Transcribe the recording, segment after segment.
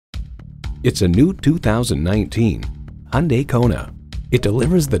It's a new 2019 Hyundai Kona. It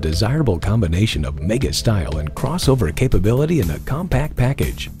delivers the desirable combination of mega style and crossover capability in a compact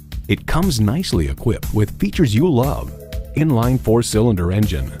package. It comes nicely equipped with features you love: inline 4-cylinder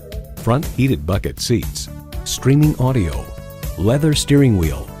engine, front heated bucket seats, streaming audio, leather steering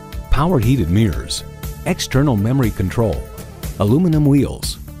wheel, power heated mirrors, external memory control, aluminum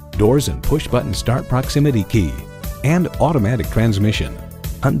wheels, doors and push-button start proximity key, and automatic transmission.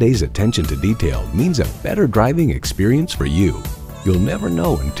 Hyundai's attention to detail means a better driving experience for you. You'll never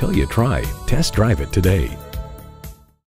know until you try. Test drive it today.